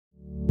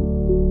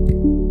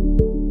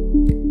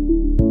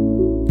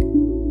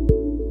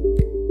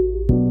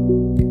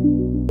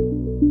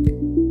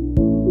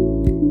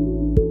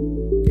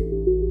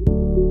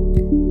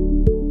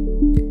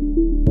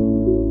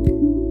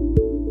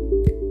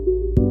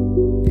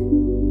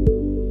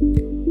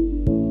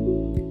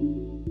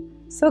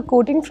So,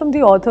 quoting from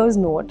the author's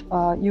note,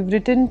 you've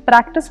written,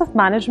 "Practice of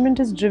management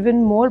is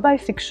driven more by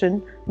fiction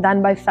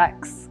than by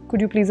facts."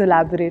 Could you please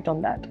elaborate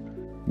on that?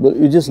 Well,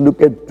 you just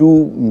look at two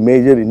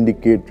major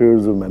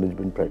indicators of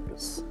management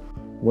practice.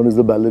 One is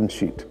the balance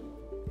sheet.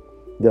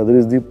 The other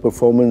is the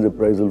performance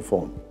appraisal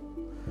form.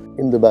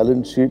 In the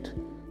balance sheet,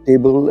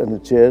 table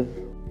and a chair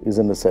is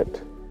an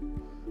asset.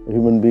 A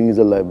human being is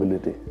a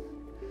liability.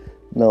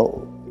 Now,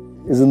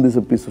 isn't this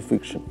a piece of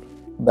fiction?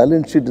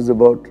 Balance sheet is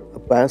about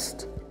a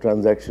past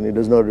transaction. It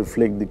does not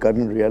reflect the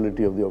current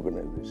reality of the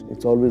organization.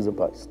 It's always the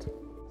past.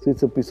 So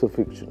it's a piece of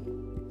fiction.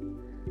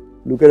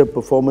 Look at a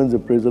performance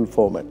appraisal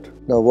format.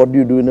 Now, what do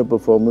you do in a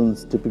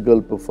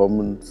typical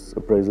performance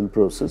appraisal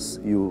process?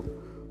 You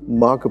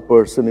mark a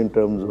person in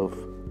terms of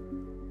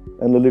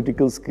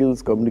analytical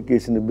skills,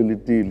 communication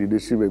ability,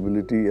 leadership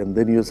ability, and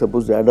then you're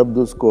supposed to add up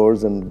those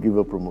scores and give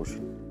a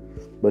promotion.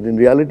 But in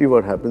reality,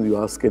 what happens, you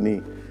ask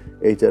any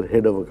HR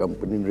head of a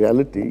company, in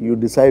reality, you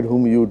decide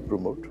whom you would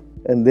promote,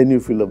 and then you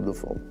fill up the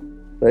form,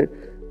 right?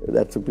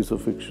 That's a piece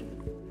of fiction.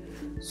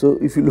 So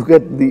if you look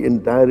at the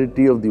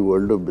entirety of the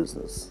world of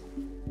business,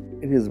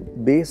 it is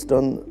based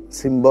on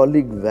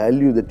symbolic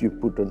value that you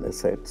put on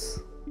assets,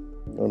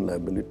 on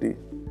liability,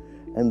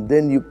 and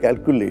then you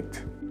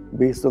calculate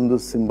based on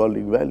those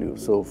symbolic value.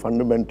 So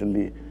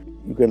fundamentally,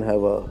 you can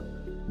have a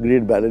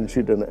great balance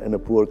sheet and a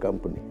poor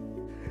company.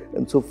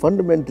 And so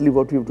fundamentally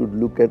what we have to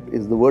look at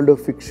is the world of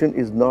fiction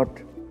is not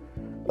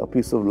a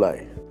piece of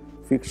lie.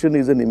 Fiction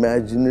is an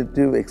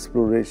imaginative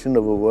exploration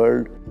of a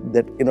world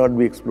that cannot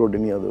be explored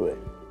any other way.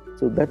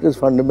 So that is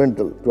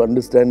fundamental to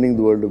understanding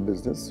the world of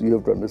business. You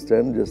have to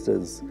understand, just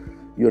as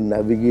you're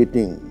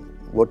navigating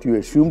what you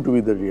assume to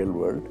be the real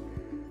world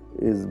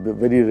is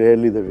very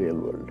rarely the real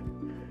world.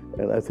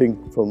 And I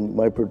think from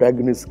my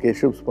protagonist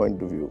Keshav's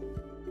point of view,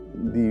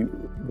 the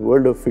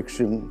world of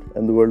fiction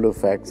and the world of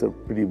facts are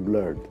pretty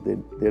blurred.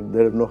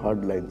 There are no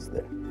hard lines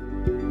there.